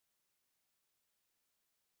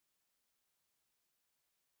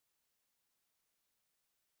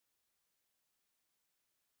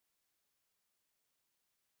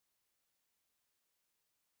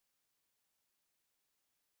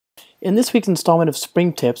In this week's installment of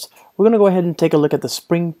Spring Tips, we're going to go ahead and take a look at the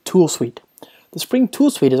Spring Tool Suite. The Spring Tool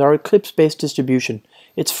Suite is our Eclipse-based distribution.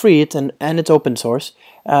 It's free, and it's open source,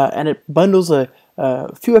 and it bundles a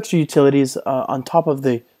few extra utilities on top of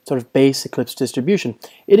the sort of base Eclipse distribution.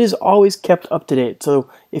 It is always kept up to date, so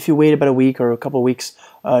if you wait about a week or a couple of weeks,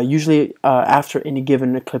 usually after any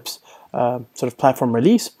given Eclipse sort of platform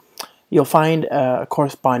release, you'll find a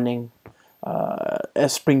corresponding a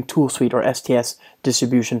Spring Tool Suite or STS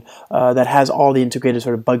distribution that has all the integrated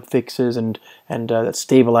sort of bug fixes and that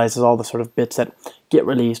stabilizes all the sort of bits that get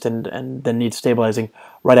released and then need stabilizing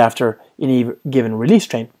right after any given release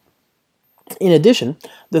train. In addition,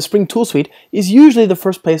 the Spring Tool Suite is usually the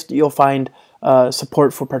first place that you'll find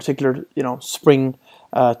support for particular Spring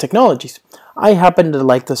technologies. I happen to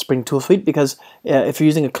like the Spring Tool Suite because if you're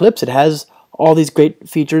using Eclipse, it has all these great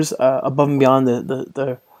features above and beyond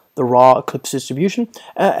the raw Eclipse distribution,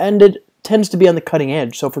 and it tends to be on the cutting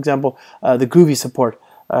edge. So, for example, the Groovy support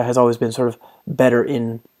has always been sort of better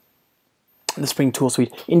in the Spring Tool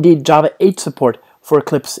Suite. Indeed, Java 8 support for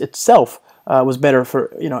Eclipse itself was better for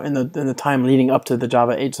in the time leading up to the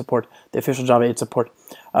Java 8 support, the official Java 8 support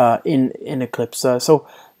in Eclipse. So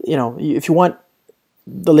if you want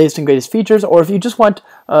the latest and greatest features, or if you just want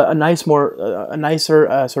a nicer,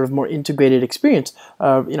 sort of more integrated experience,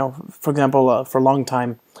 for example, for a long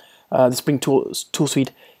time, the Spring Tool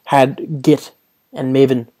Suite had Git and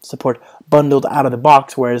Maven support bundled out of the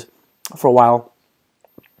box, whereas for a while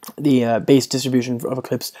the base distribution of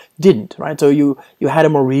Eclipse didn't. Right, so you had a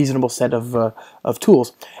more reasonable set of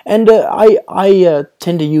tools, and I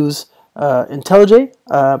tend to use IntelliJ.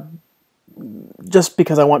 Just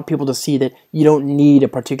because I want people to see that you don't need a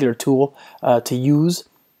particular tool to use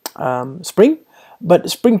Spring, but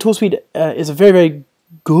Spring Tool Suite is a very, very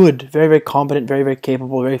good, very, very competent, very, very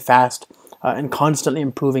capable, very fast, and constantly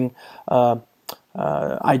improving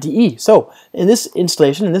IDE. So in this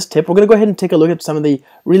installation, in this tip, we're going to go ahead and take a look at some of the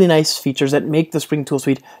really nice features that make the Spring Tool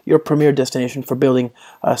Suite your premier destination for building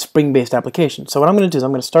Spring-based applications. So what I'm going to do is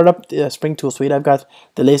I'm going to start up the Spring Tool Suite. I've got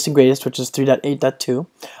the latest and greatest, which is 3.8.2.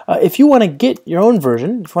 If you want to get your own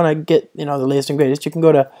version, if you want to get the latest and greatest, you can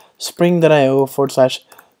go to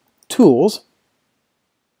spring.io/tools,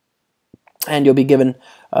 and you'll be given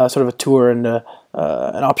sort of a tour and an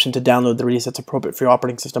option to download the release that's appropriate for your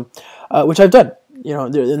operating system, which I've done.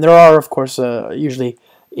 There are, of course, usually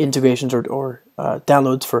integrations or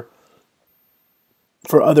downloads for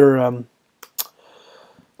other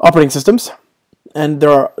operating systems, and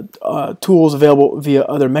there are tools available via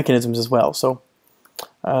other mechanisms as well. So,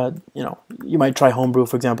 you might try Homebrew,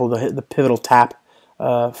 for example. The pivotal tap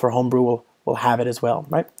for Homebrew will have it as well,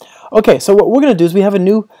 right? Okay, so what we're going to do is we have a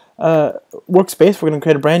new workspace. We're going to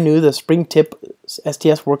create a brand new, the Spring Tip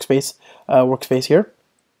STS workspace here.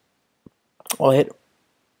 I'll hit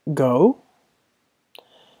go,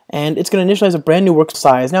 and it's going to initialize a brand new work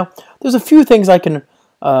size. Now, there's a few things I can,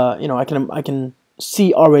 I can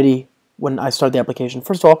see already when I start the application.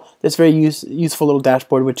 First of all, this very useful little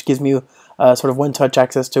dashboard, which gives me sort of one-touch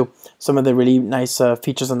access to some of the really nice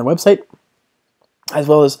features on the website, as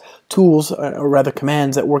well as tools, or rather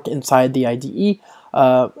commands that work inside the IDE,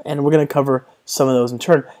 and we're going to cover some of those in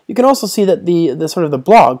turn. You can also see that the sort of the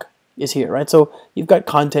blog is here, right? So you've got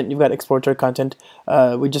content, you've got exploratory content.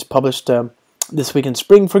 We just published This Week in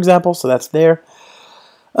Spring, for example, so that's there.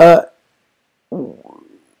 If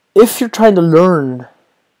you're trying to learn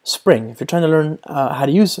Spring, if you're trying to learn how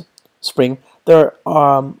to use Spring, there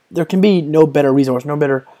can be no better resource, no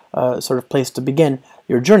better sort of place to begin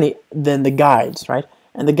your journey than the guides, right?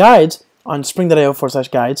 And the guides on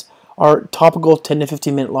spring.io/guides are topical 10 to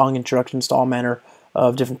 15 minute long introductions to all manner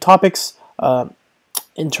of different topics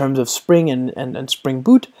in terms of Spring and Spring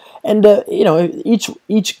Boot. And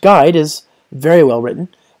each guide is very well written,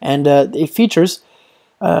 and it features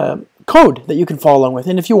code that you can follow along with.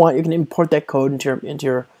 And if you want, you can import that code into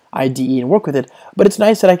your IDE and work with it. But it's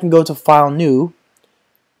nice that I can go to File, New,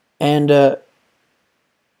 and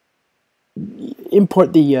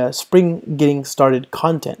import the Spring Getting Started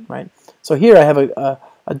content, right? So here I have a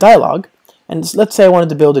dialog, and let's say I wanted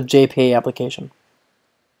to build a JPA application.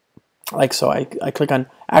 Like so, I click on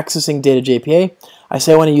Accessing Data JPA. I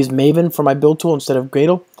say I want to use Maven for my build tool instead of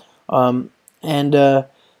Gradle, and I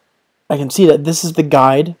can see that this is the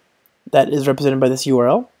guide that is represented by this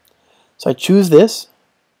URL. So I choose this,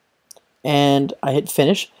 and I hit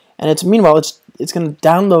Finish, and meanwhile it's going to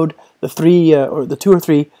download the two or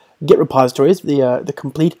three Git repositories, the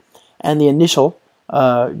complete and the initial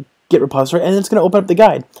Git repository, and it's going to open up the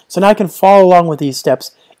guide. So now I can follow along with these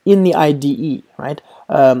steps in the IDE, right?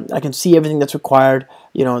 I can see everything that's required.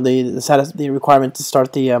 The requirement to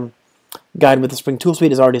start the guide with the Spring Tool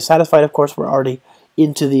Suite is already satisfied. Of course, we're already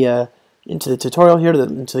into the tutorial here,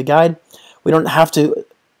 into the guide. We don't have to,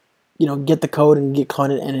 get the code and get clone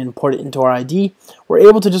it and import it into our IDE. We're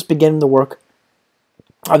able to just begin the work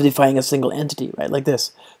of defining a single entity, right, like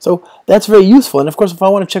this. So that's very useful. And of course, if I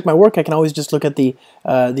want to check my work, I can always just look at the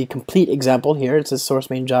complete example here. It says source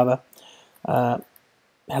main Java,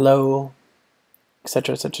 hello,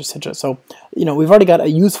 etc., etc., etc. So, we've already got a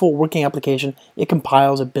useful working application. It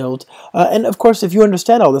compiles, it builds, and of course, if you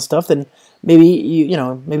understand all this stuff, then maybe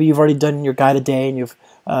maybe you've already done your guide a day, and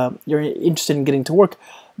you're interested in getting to work.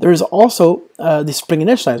 There's also the Spring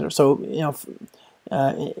initializer. So,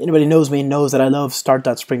 anybody knows me knows that I love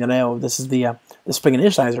start.spring.io. This is the Spring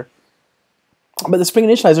initializer. But the Spring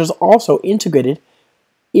initializer is also integrated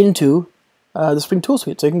into the Spring Tool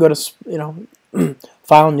Suite. So you can go to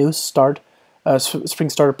File, New, Start, Spring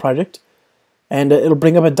Starter Project, and it'll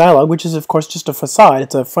bring up a dialog, which is of course just a facade.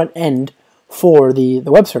 It's a front end for the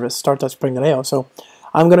web service, start.spring.io. So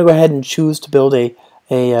I'm going to go ahead and choose to build a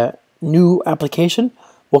new application.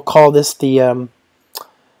 We'll call this the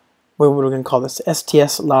what are we going to call this?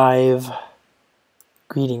 STS Live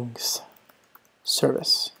Greetings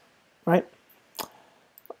Service, right?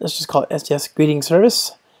 Let's just call it STS Greetings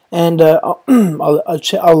Service, and I'll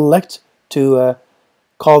elect to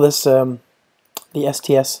call this the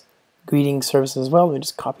STS Greetings Service as well. Let me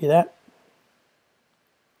just copy that.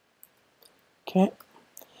 Okay,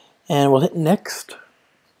 and we'll hit next.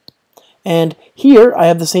 And here I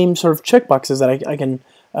have the same sort of checkboxes that I can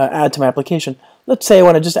add to my application. Let's say I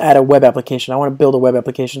want to just add a web application. I want to build a web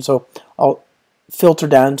application, so I'll filter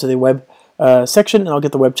down to the web section, and I'll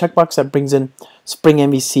get the web checkbox that brings in Spring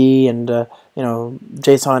MVC and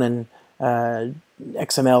JSON and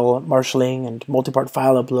XML marshalling and multi-part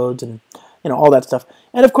file uploads and all that stuff.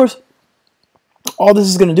 And of course, all this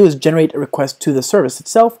is going to do is generate a request to the service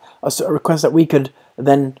itself, a request that we could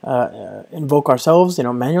then invoke ourselves,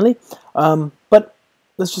 manually. But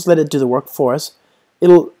let's just let it do the work for us.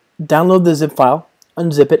 It'll download the zip file,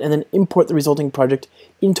 unzip it, and then import the resulting project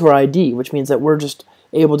into our IDE, which means that we're just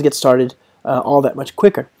able to get started all that much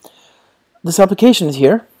quicker. This application is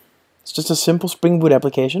here. It's just a simple Spring Boot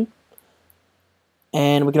application.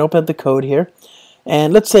 And we can open up the code here.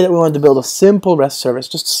 And let's say that we wanted to build a simple REST service,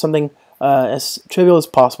 just something as trivial as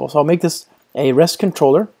possible. So I'll make this a REST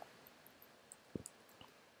controller.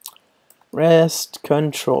 REST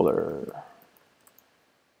controller.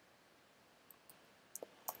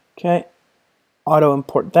 Okay, auto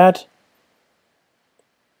import that.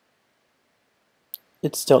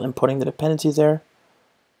 It's still importing the dependencies there.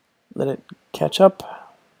 Let it catch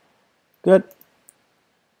up. Good.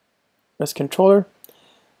 REST controller.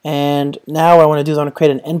 And now what I want to do is I want to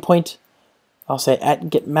create an endpoint. I'll say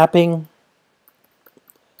 @get mapping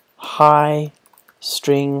hi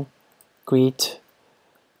string greet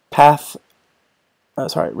path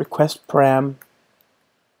request param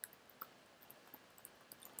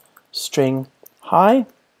string hi,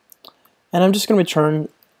 and I'm just going to return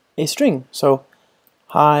a string. So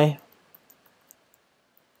hi,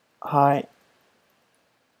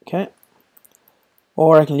 okay.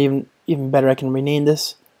 Or I can even better, I can rename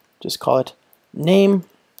this. Just call it name.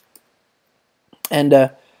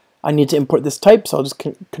 And I need to import this type, so I'll just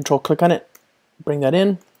control click on it, bring that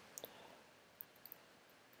in.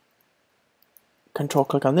 Control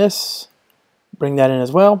click on this, bring that in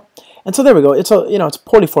as well. And so there we go. It's it's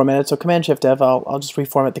poorly formatted, so Command Shift F. I'll just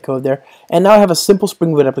reformat the code there. And now I have a simple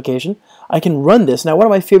Spring Boot application. I can run this. Now, one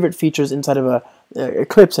of my favorite features inside of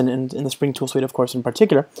Eclipse and in the Spring Tool Suite, of course, in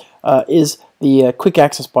particular, is the quick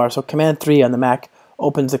access bar. So Command 3 on the Mac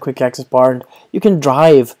opens the quick access bar, and you can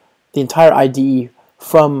drive the entire IDE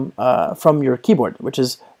from your keyboard, which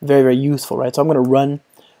is very, very useful, right? So I'm going to run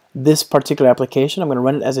this particular application. I'm going to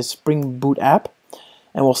run it as a Spring Boot app,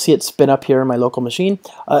 and we'll see it spin up here on my local machine.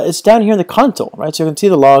 It's down here in the console, right? So you can see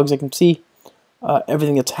the logs. I can see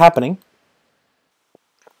everything that's happening.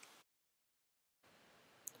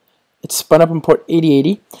 It's spun up in port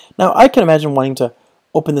 8080. Now I can imagine wanting to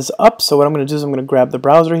open this up. So what I'm going to do is I'm going to grab the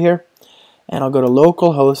browser here, and I'll go to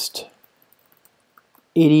localhost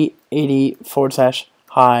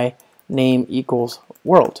 8080/hi name equals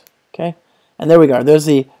world. Okay, and there we go. There's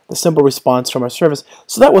the simple response from our service.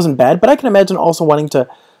 So that wasn't bad, but I can imagine also wanting to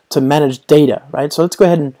manage data, right? So let's go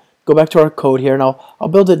ahead and go back to our code here, and I'll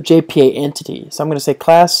build a JPA entity. So I'm going to say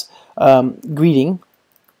class greeting,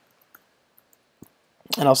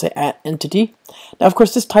 and I'll say @entity. Now, of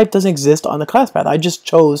course, this type doesn't exist on the class path. I just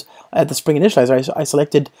chose at the Spring initializer. I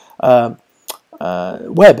selected web,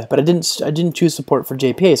 but I didn't choose support for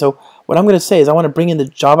JPA. So what I'm going to say is I want to bring in the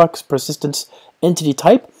Java persistence entity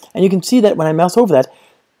type, and you can see that when I mouse over that,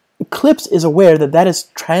 Eclipse is aware that that is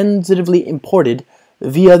transitively imported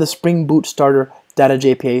via the Spring Boot Starter Data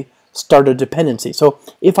JPA starter dependency. So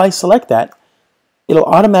if I select that, it'll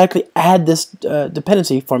automatically add this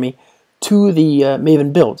dependency for me to the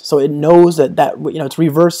Maven build. So it knows that it's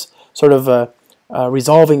reverse sort of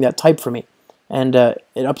resolving that type for me, and it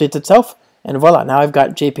updates itself, and voila! Now I've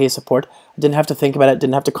got JPA support. I didn't have to think about it.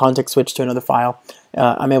 Didn't have to context switch to another file.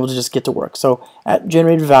 I'm able to just get to work. So at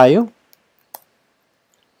generated value,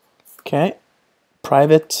 okay,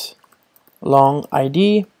 private long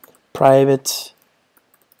ID, private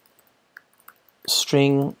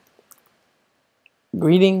string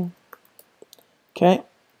greeting, okay,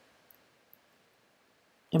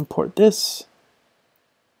 import this,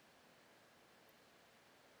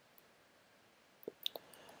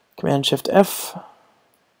 Command-Shift-F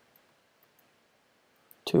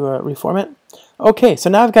to reformat. Okay, so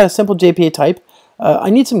now I've got a simple JPA type. I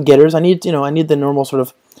need some getters. I need the normal sort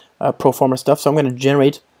of pro forma stuff. So I'm going to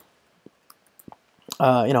generate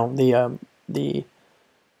the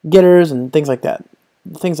getters and things like that,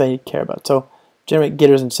 the things I care about. So generate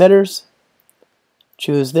getters and setters,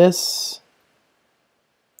 choose this,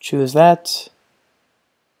 choose that,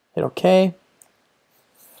 hit OK.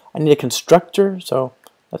 I need a constructor, so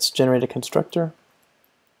let's generate a constructor.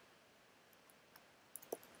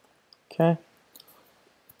 Okay.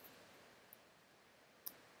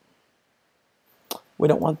 We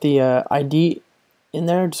don't want the ID in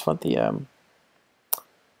there, just want the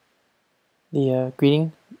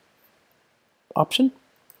greeting option.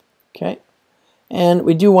 Okay. And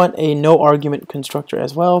we do want a no argument constructor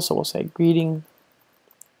as well, so we'll say greeting.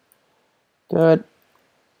 Good.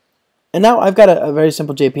 And now I've got a very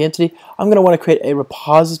simple JP entity. I'm going to want to create a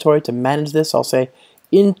repository to manage this. I'll say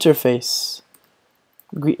interface.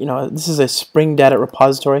 This is a Spring Data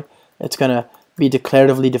repository. It's going to be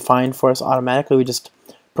declaratively defined for us automatically. We just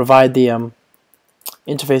provide the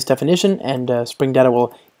interface definition, and Spring Data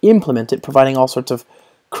will implement it, providing all sorts of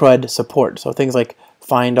CRUD support. So things like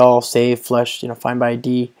find all, save, flush, find by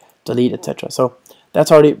ID, delete, etc. So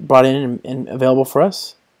that's already brought in and available for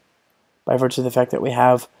us by virtue of the fact that we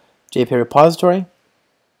have JPA repository,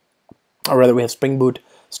 or rather we have Spring Boot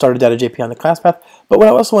starter data JPA on the class path. But what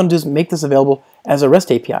I also want to do is make this available as a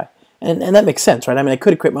REST API, and that makes sense, right? I mean, I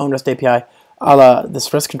could create my own REST API a la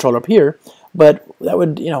this REST controller up here, but that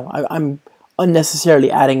would, I'm unnecessarily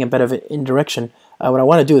adding a bit of indirection. What I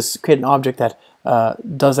want to do is create an object that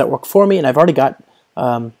does that work for me, and I've already got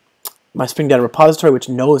my Spring Data repository, which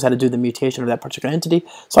knows how to do the mutation of that particular entity.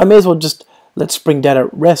 So I may as well just let Spring Data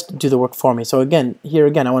REST do the work for me. So again,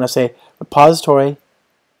 I want to say repository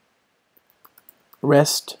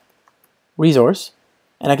REST resource,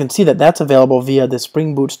 and I can see that that's available via the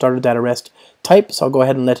Spring Boot starter data REST type. So I'll go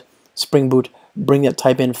ahead and let Spring Boot bring that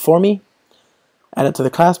type in for me. Add it to the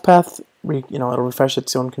class path. It'll refresh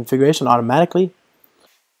its own configuration automatically.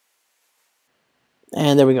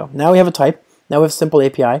 And there we go. Now we have a type. Now we have a simple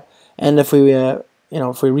API. And if we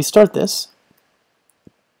if we restart this,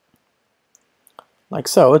 like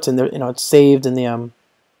so, it's in there. It's saved in the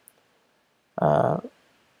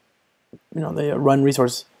the run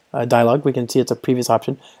resource dialog. We can see it's a previous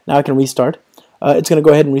option. Now I can restart. It's going to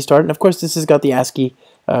go ahead and restart. And of course, this has got the ASCII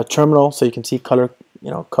terminal, so you can see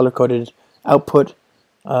color-coded output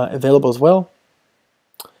available as well.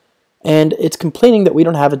 And it's complaining that we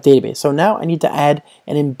don't have a database. So now I need to add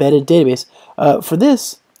an embedded database. For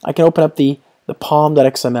this, I can open up the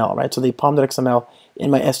pom.xml, right? So the pom.xml in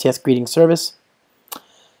my STS greeting service.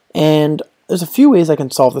 And there's a few ways I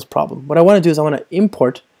can solve this problem. What I want to do is I want to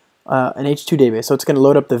import an H2 database. So it's going to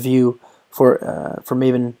load up the view for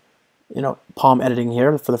Maven, POM editing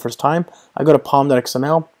here for the first time. I go to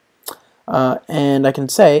pom.xml, and I can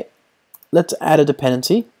say, let's add a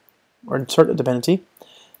dependency, or insert a dependency.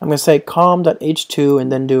 I'm going to say com.h2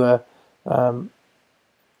 and then do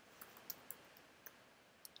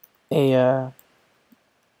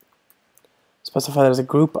specify that as a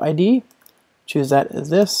group ID. Choose that as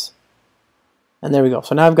this, and there we go.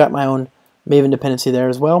 So now I've got my own Maven dependency there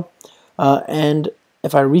as well. And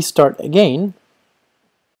if I restart again,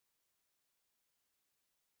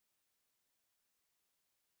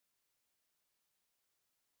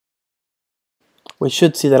 we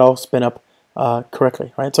should see that all spin up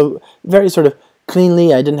correctly, right? So very sort of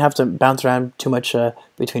cleanly. I didn't have to bounce around too much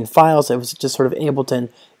between files. I was just sort of able to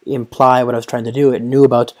imply what I was trying to do. It knew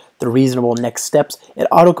about the reasonable next steps. It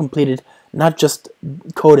auto-completed not just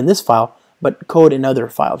code in this file, but code in other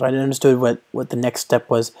files, right? It understood what the next step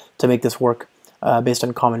was to make this work based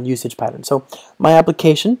on common usage patterns. So my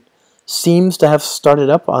application seems to have started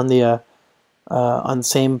up on the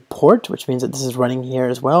same port, which means that this is running here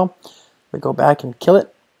as well. We go back and kill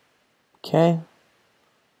it. Okay.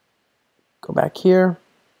 Go back here.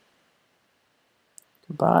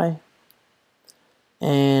 Goodbye.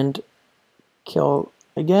 And kill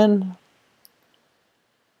again.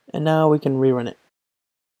 And now we can rerun it.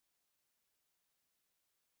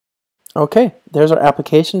 Okay, there's our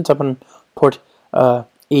application. It's up on port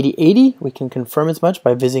 8080. We can confirm as much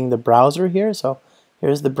by visiting the browser here. So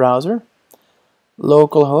here's the browser.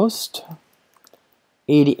 Localhost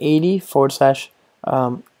 8080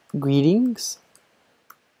 /greetings.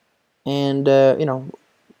 And you know,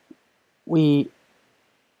 we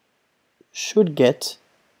should get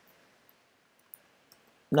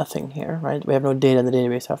nothing here, right? We have no data in the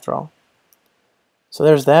database after all. So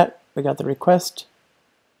there's that. We got the request.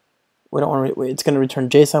 We don't want to. It's going to return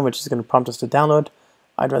JSON, which is going to prompt us to download.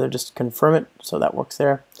 I'd rather just confirm it, so that works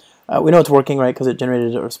there. We know it's working, right? Because it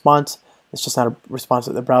generated a response. It's just not a response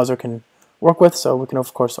that the browser can work with. So we can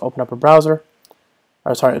of course open up a browser,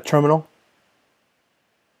 or sorry, a terminal.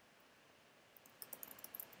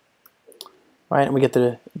 Right, and we get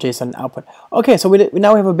the JSON output. Okay, so we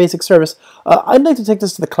now have a basic service. I'd like to take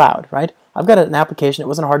this to the cloud, right? I've got an application. It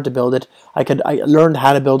wasn't hard to build it. I learned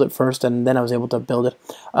how to build it first, and then I was able to build it.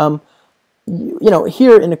 You know,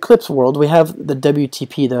 here in Eclipse world, we have the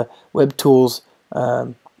WTP, the Web Tools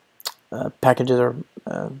packages, or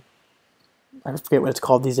I forget what it's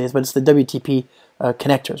called these days, but it's the WTP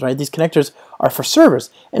connectors, right? These connectors are for servers,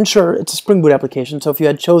 and sure, it's a Spring Boot application. So if you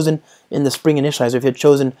had chosen in the Spring Initializer, if you had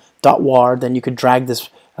chosen .war, then you could drag this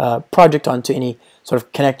project onto any sort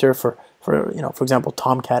of connector for you know, for example,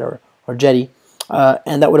 Tomcat or Jetty,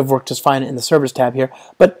 and that would have worked just fine in the Servers tab here.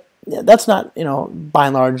 But that's not, you know, by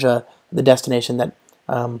and large the destination that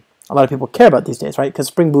a lot of people care about these days, right? Because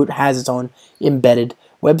Spring Boot has its own embedded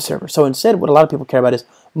web server. So instead, what a lot of people care about is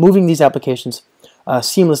moving these applications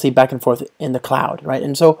seamlessly back and forth in the cloud, right?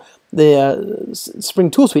 And so the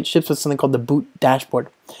Spring Tool Suite ships with something called the Boot Dashboard.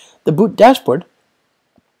 The Boot Dashboard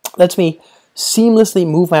lets me seamlessly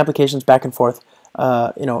move my applications back and forth,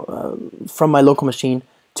 you know, from my local machine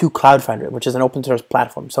to Cloud Foundry, which is an open source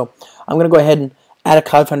platform. So I'm going to go ahead and add a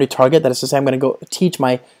Cloud Foundry target. That is to say, I'm going to go teach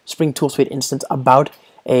my Spring Tool Suite instance about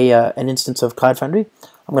an instance of Cloud Foundry.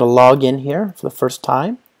 I'm going to log in here for the first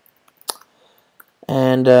time,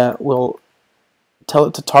 and we'll tell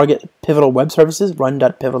it to target Pivotal Web Services,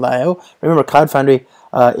 run.pivotal.io. Remember, Cloud Foundry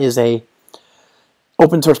is a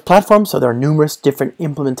open source platform, so there are numerous different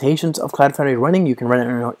implementations of Cloud Foundry running. You can run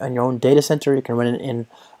it on your own data center. You can run it in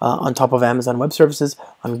on top of Amazon Web Services,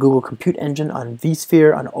 on Google Compute Engine, on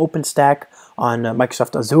vSphere, on OpenStack, on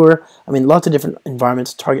Microsoft Azure. I mean, lots of different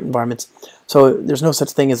environments, target environments. So there's no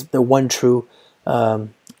such thing as the one true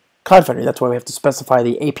Cloud Foundry. That's why we have to specify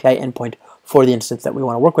the API endpoint for the instance that we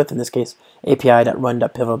want to work with. In this case,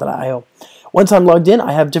 api.run.pivotal.io. Once I'm logged in,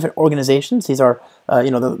 I have different organizations. These are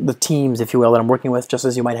you know, the teams, if you will, that I'm working with, just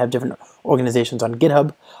as you might have different organizations on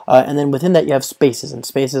GitHub. And then within that, you have spaces, and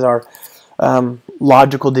spaces are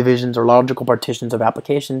logical divisions or logical partitions of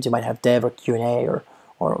applications. You might have dev or Q&A or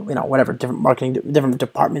you know, whatever, different marketing, different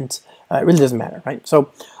departments. It really doesn't matter, right?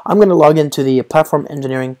 So I'm going to log into the platform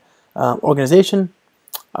engineering organization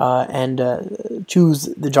and choose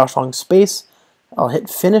the Josh Long space. I'll hit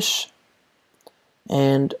finish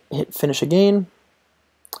and hit finish again,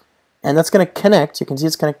 and that's going to connect. You can see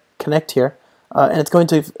it's going to connect here, and it's going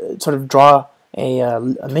to sort of draw a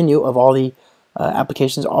menu of all the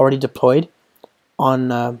applications already deployed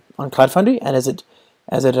on Cloud Foundry. And as it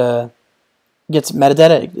gets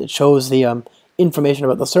metadata, it shows the information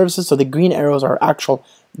about the services. So the green arrows are actual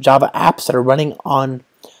Java apps that are running on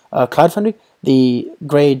Cloud Foundry. The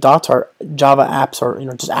gray dots are Java apps, or, you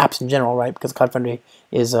know, just apps in general, right? Because Cloud Foundry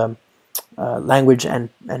is language and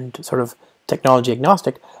sort of technology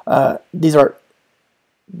agnostic. These are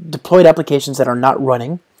deployed applications that are not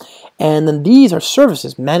running, and then these are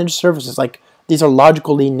services, managed services. Like, these are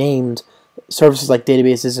logically named services like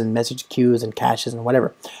databases and message queues and caches and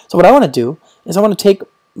whatever. So what I want to do is I want to take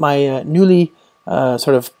my newly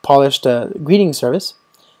sort of polished greeting service,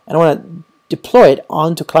 and I want to deploy it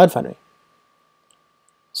onto Cloud Foundry.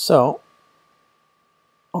 So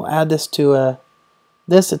I'll add this to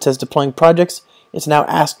this. It says deploying projects. It's now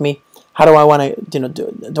asked me, how do I want to, you know,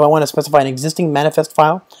 do I want to specify an existing manifest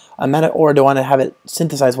file, or do I want to have it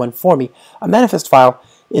synthesize one for me? A manifest file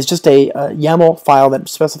is just a YAML file that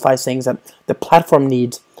specifies things that the platform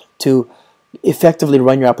needs to effectively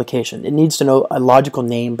run your application. It needs to know a logical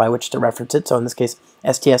name by which to reference it. So in this case,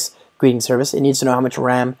 STS greeting service. It needs to know how much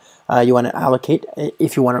RAM you want to allocate.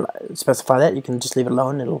 If you want to specify that, you can just leave it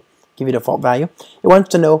alone. It'll give you default value. It wants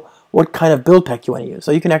to know what kind of build pack you want to use.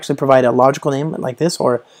 So you can actually provide a logical name like this,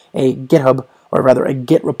 or a GitHub, or rather a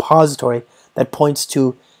Git repository that points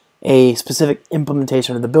to a specific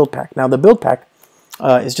implementation of the build pack. Now the build pack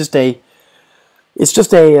is just a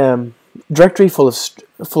directory full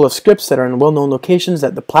of scripts that are in well-known locations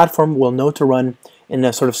that the platform will know to run in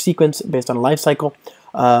a sort of sequence based on a life cycle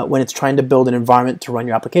when it's trying to build an environment to run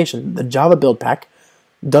your application. The Java build pack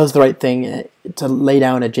does the right thing to lay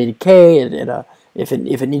down a JDK. If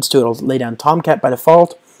it needs to, it'll lay down Tomcat by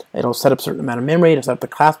default. It'll set up a certain amount of memory. It'll set up the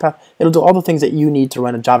class path. It'll do all the things that you need to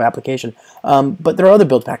run a Java application. But there are other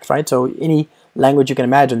build packs, right? So any language you can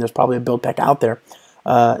imagine, there's probably a build pack out there.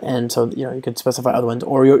 And so you could specify other ones,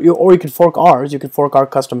 or you could fork ours. You could fork our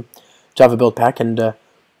custom Java build pack and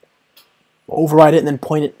override it and then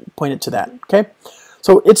point it to that. Okay,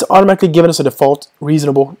 so it's automatically given us a default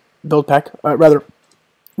reasonable build pack, rather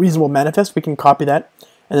reasonable manifest. We can copy that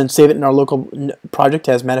and then save it in our local project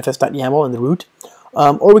as manifest.yaml in the root,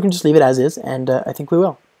 or we can just leave it as is, and I think we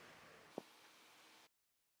will.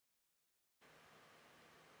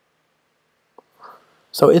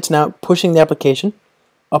 So it's now pushing the application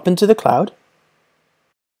up into the cloud.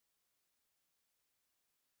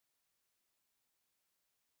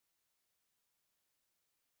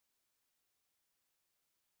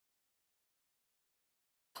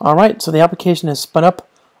 Alright, so the application is spun up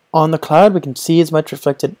on the cloud. We can see as much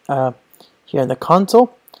reflected here in the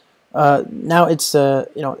console. Now it's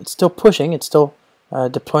it's still pushing, it's still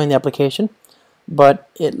deploying the application, but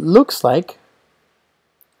it looks like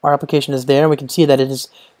our application is there, and we can see that it is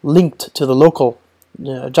linked to the local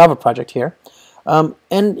Java project here. And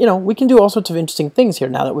we can do all sorts of interesting things here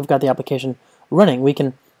now that we've got the application running. We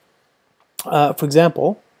can, for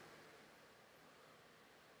example,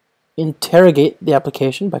 interrogate the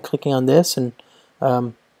application by clicking on this and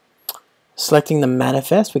selecting the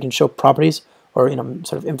manifest. We can show properties or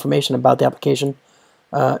sort of information about the application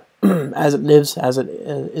as it lives, as it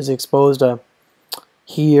is exposed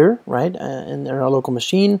here, right, in our local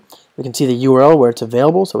machine. We can see the URL where it's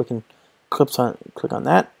available, so we can click on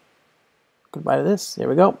that. Goodbye to this. There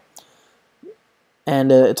we go. And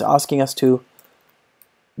it's asking us to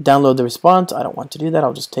download the response. I don't want to do that.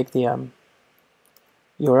 I'll just take the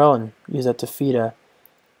URL and use that to feed a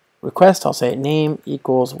request. I'll say name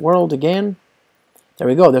equals world again. There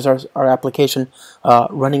we go. There's our application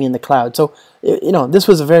running in the cloud. So this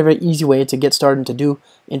was a very, very easy way to get started to do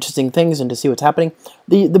interesting things and to see what's happening.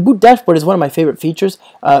 The boot dashboard is one of my favorite features.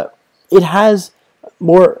 It has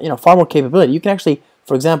more, far more capability. You can actually,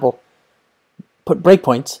 for example, put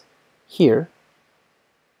breakpoints here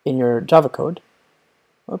in your Java code.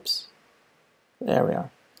 Oops. There we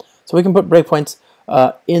are. So we can put breakpoints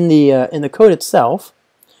in the code itself,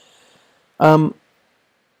 and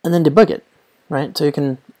then debug it, right? So you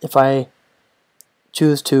can, if I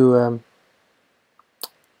choose to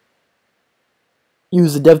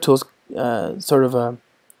use the DevTools sort of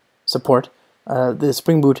support, the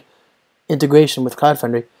Spring Boot integration with Cloud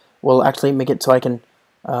Foundry will actually make it so I can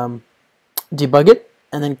debug it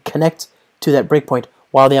and then connect to that breakpoint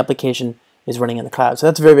while the application is running in the cloud. So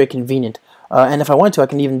that's very, very convenient. And if I want to, I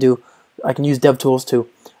can use DevTools to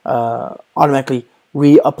automatically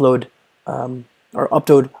re-upload or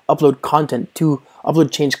upload content to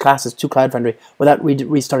change classes to Cloud Foundry without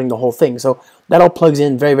restarting the whole thing. So that all plugs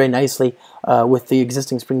in very, very nicely with the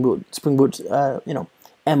existing Spring Boot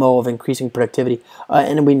MO of increasing productivity,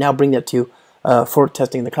 and we now bring that to for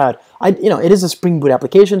testing in the cloud. It is a Spring Boot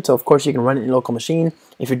application, so of course you can run it in your local machine.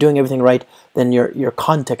 If you're doing everything right, then your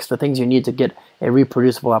context, the things you need to get a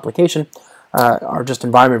reproducible application, are just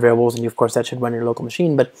environment variables, and of course that should run in your local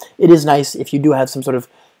machine. But it is nice if you do have some sort of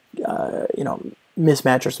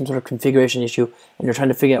mismatch or some sort of configuration issue, and you're trying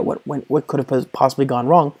to figure out what could have possibly gone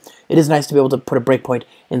wrong. It is nice to be able to put a breakpoint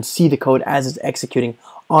and see the code as it's executing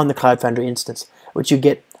on the Cloud Foundry instance, which you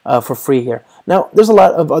get for free here. Now, there's a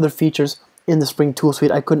lot of other features in the Spring Tool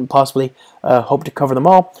Suite. I couldn't possibly hope to cover them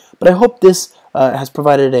all, but I hope this has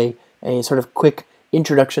provided a sort of quick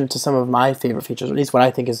introduction to some of my favorite features, or at least what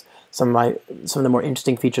I think is some of the more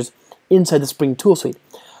interesting features inside the Spring Tool Suite.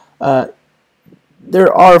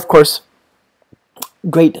 There are, of course,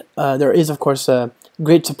 great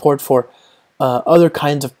support for other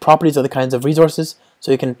kinds of properties, other kinds of resources.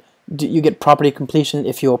 So you get property completion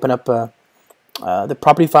if you open up the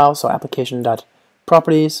property file. So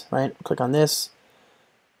application.properties, right? Click on this.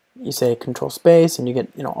 You say control space, and you get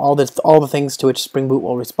all the things to which Spring Boot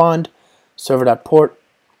will respond. Server.port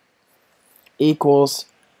equals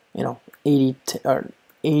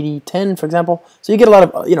 8010, for example. So you get a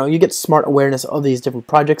lot of you get smart awareness of these different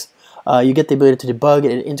projects. You get the ability to debug.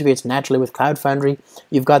 It integrates naturally with Cloud Foundry.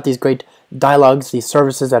 You've got these great dialogues, these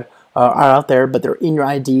services that are out there, but they're in your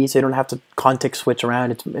IDE, so you don't have to context switch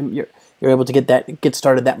around. You're able to get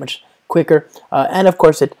started that much quicker. And of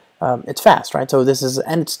course, it it's fast, right? So this is,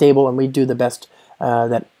 and it's stable, and we do the best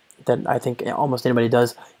that I think almost anybody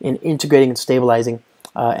does in integrating and stabilizing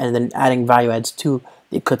and then adding value adds to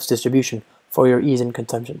the Eclipse distribution for your ease in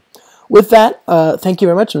consumption. With that, thank you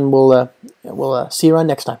very much, and we'll see you around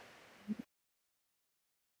next time.